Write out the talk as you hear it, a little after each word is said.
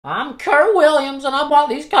I'm Kurt Williams and I bought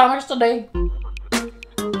these comics today.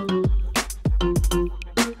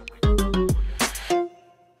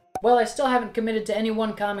 Well, I still haven't committed to any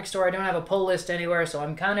one comic store. I don't have a pull list anywhere, so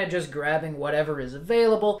I'm kind of just grabbing whatever is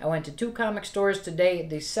available. I went to 2 comic stores today,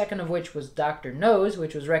 the second of which was Dr. Nose,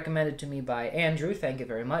 which was recommended to me by Andrew. Thank you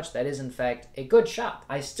very much. That is, in fact, a good shop.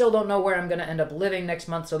 I still don't know where I'm going to end up living next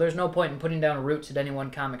month, so there's no point in putting down roots at any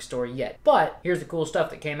one comic store yet. But here's the cool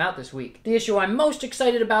stuff that came out this week. The issue I'm most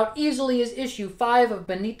excited about easily is issue 5 of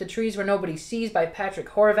Beneath the Trees Where Nobody Sees by Patrick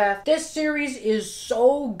Horvath. This series is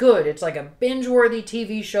so good. It's like a binge-worthy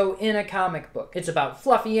TV show in a comic book. It's about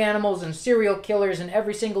fluffy animals and serial killers, and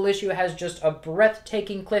every single issue has just a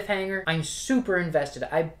breathtaking cliffhanger. I'm super invested.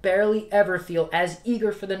 I barely ever feel as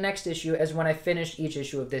eager for the next issue as when I finished each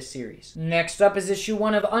issue of this series. Next up is issue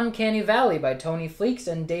 1 of Uncanny Valley by Tony Fleecs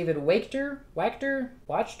and David Wachter?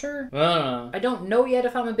 I don't know yet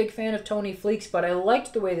if I'm a big fan of Tony Fleecs, but I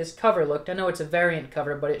liked the way this cover looked. I know it's a variant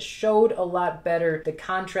cover, but it showed a lot better the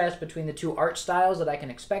contrast between the 2 art styles that I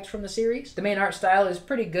can expect from the series. The main art style is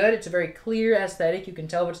pretty good. It's a very clear aesthetic. You can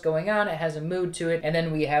tell what's going on. It has a mood to it. And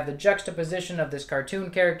then we have the juxtaposition of this cartoon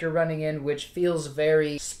character running in, which feels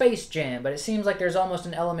very Space Jam, but it seems like there's almost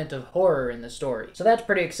an element of horror in the story. So that's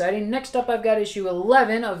pretty exciting. Next up, I've got issue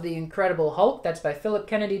 11 of The Incredible Hulk. That's by Philip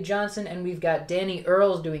Kennedy Johnson, and we've got Danny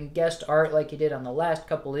Earls doing guest art like he did on the last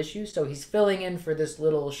couple issues, so he's filling in for this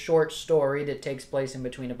little short story that takes place in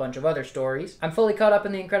between a bunch of other stories. I'm fully caught up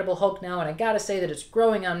in The Incredible Hulk now, and I gotta say that it's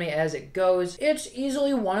growing on me as it goes. It's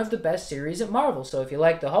easily one of the best series at Marvel, so if you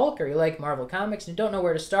like the Hulk or you like Marvel Comics and you don't know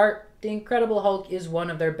where to start, The Incredible Hulk is one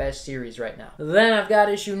of their best series right now. Then I've got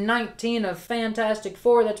issue 19 of Fantastic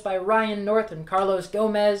Four. That's by Ryan North and Carlos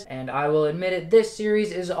Gomez, and I will admit it, this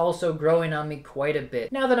series is also growing on me quite a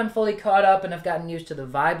bit. Now that I'm fully caught up and I've gotten used to the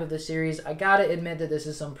vibe of the series, I gotta admit that this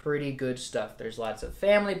is some pretty good stuff. There's lots of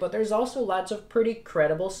family, but there's also lots of pretty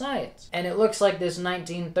credible science. And it looks like this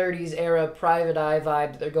 1930s era Private Eye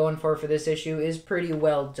vibe that they're going for this issue is pretty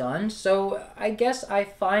well done, so I guess I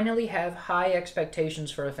finally have high expectations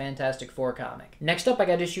for a Fantastic Four comic. Next up, I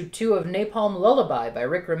got issue 2 of Napalm Lullaby by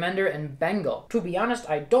Rick Remender and Bengal. To be honest,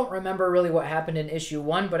 I don't remember really what happened in issue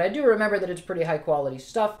 1, but I do remember that it's pretty high quality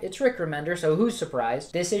stuff. It's Rick Remender, so who's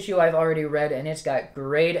surprised? This issue I've already read, and it's got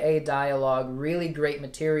grade A dialogue, really great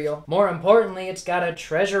material. More importantly, it's got a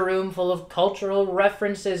treasure room full of cultural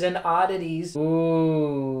references and oddities.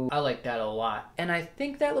 Ooh, I like that a lot. And I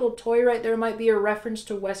think that little toy right there might be a reference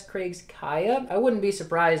to Wes Craig's Kaya. I wouldn't be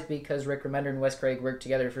surprised because Rick Remender and Wes Craig worked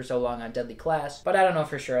together for so long on Deadly Class, but I don't know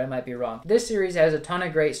for sure. I might be wrong. This series has a ton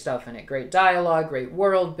of great stuff in it. Great dialogue, great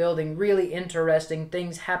world building, really interesting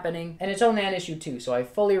things happening, and it's only on issue 2, so I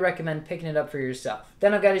fully recommend picking it up for yourself.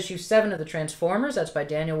 Then I've got issue 7 of The Transformers. That's by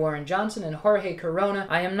Daniel Warren Johnson and Jorge Corona.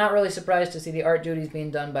 I am not really surprised to see the art duties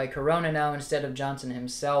being done by Corona now instead of Johnson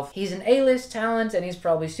himself. He's an A-list talent, and he's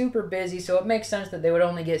probably super busy, so it makes sense that they would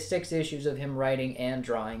only get 6 issues of him writing and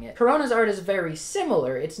drawing it. Corona's art is very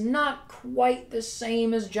similar. It's not quite the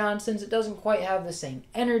same as Johnson's. It doesn't quite have the same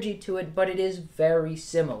energy to it, but it is very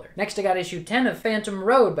similar. Next, I got issue 10 of Phantom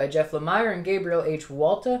Road by Jeff Lemire and Gabriel H.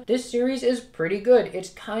 Walta. This series is pretty good. It's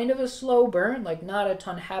kind of a slow burn, like not a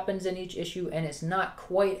ton happens in each issue, and it's not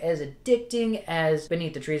quite as addicting as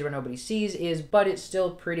Beneath the Trees Where Nobody Sees is, but it's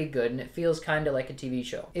still pretty good, and it feels kind of like a TV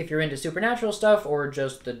show. If you're into supernatural stuff or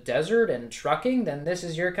just the desert and trucking, then this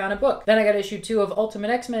is your kind of book. Then I got issue 2 of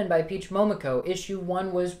Ultimate X-Men by Peach Momoko. Issue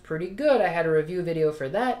 1 was pretty good. I had a review video for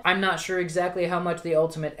that. I'm not sure exactly how much the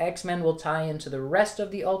Ultimate X-Men will tie into the rest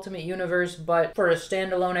of the Ultimate Universe, but for a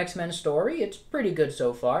standalone X-Men story, it's pretty good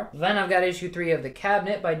so far. Then I've got issue 3 of The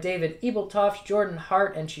Cabinet by David Ebeltoft, Jordan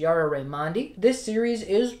Hart, and Chiara Raimondi. This series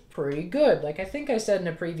is pretty good. Like I think I said in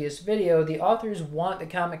a previous video, the authors want the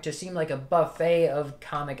comic to seem like a buffet of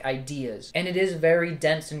comic ideas, and it is very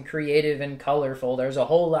dense and creative and colorful. There's a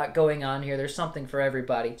whole lot going on here. There's something for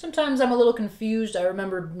everybody. Sometimes I'm a little confused. I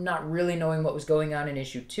remember not really knowing what was going on in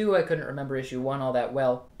issue 2. I couldn't remember issue 1 all that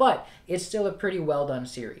well, but it's still a pretty well done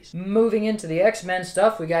series. Moving into the X-Men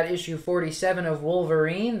stuff, we got issue 47 of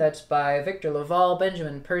Wolverine. That's by Victor Laval,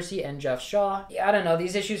 Benjamin Percy, and Jeff Shaw. Yeah, I don't know.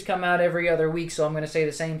 These issues come out every other week, so I'm going to say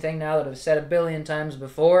the same thing now that I've said a billion times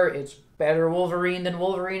before. It's better Wolverine than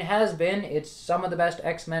Wolverine has been. It's some of the best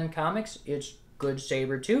X-Men comics. It's good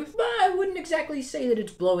Sabretooth, but I wouldn't wouldn't exactly say that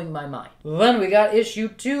it's blowing my mind. Then we got issue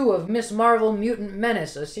 2 of Miss Marvel Mutant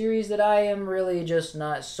Menace, a series that I am really just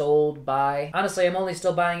not sold by. Honestly, I'm only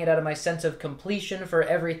still buying it out of my sense of completion for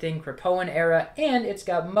everything Krakoan era, and it's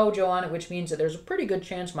got Mojo on it, which means that there's a pretty good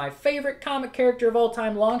chance my favorite comic character of all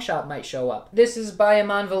time, Longshot, might show up. This is by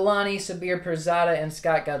Iman Vellani, Sabir Pirzada, and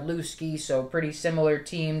Scott Godlewski, so pretty similar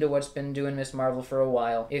team to what's been doing Miss Marvel for a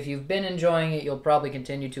while. If you've been enjoying it, you'll probably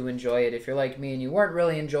continue to enjoy it. If you're like me and you weren't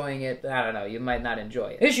really enjoying it, I don't know, you might not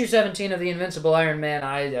enjoy it. Issue 17 of The Invincible Iron Man,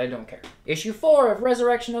 I don't care. Issue 4 of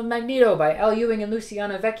Resurrection of Magneto by Al Ewing and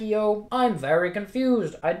Luciana Vecchio. I'm very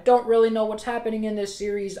confused. I don't really know what's happening in this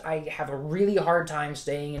series. I have a really hard time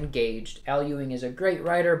staying engaged. Al Ewing is a great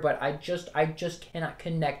writer, but I just cannot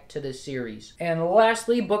connect to this series. And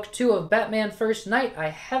lastly, book 2 of Batman First Knight. I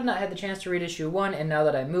have not had the chance to read issue 1, and now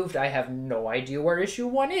that I moved, I have no idea where issue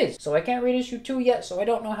 1 is. So I can't read issue 2 yet, so I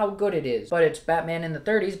don't know how good it is. But it's Batman in the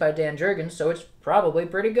 30s by Dan Jurgens, so it's probably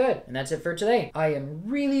pretty good. And that's it for today. I am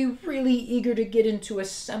really eager to get into a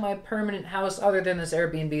semi-permanent house other than this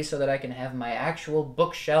Airbnb so that I can have my actual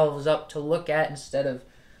bookshelves up to look at instead of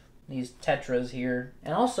these tetras here.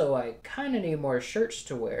 And also, I kind of need more shirts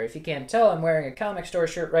to wear. If you can't tell, I'm wearing a comic store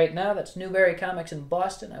shirt right now. That's Newberry Comics in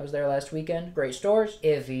Boston. I was there last weekend. Great stores.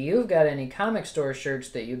 If you've got any comic store shirts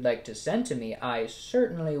that you'd like to send to me, I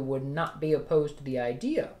certainly would not be opposed to the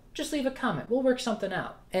idea. Just leave a comment. We'll work something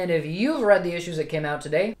out. And if you've read the issues that came out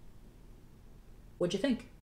today, what'd you think?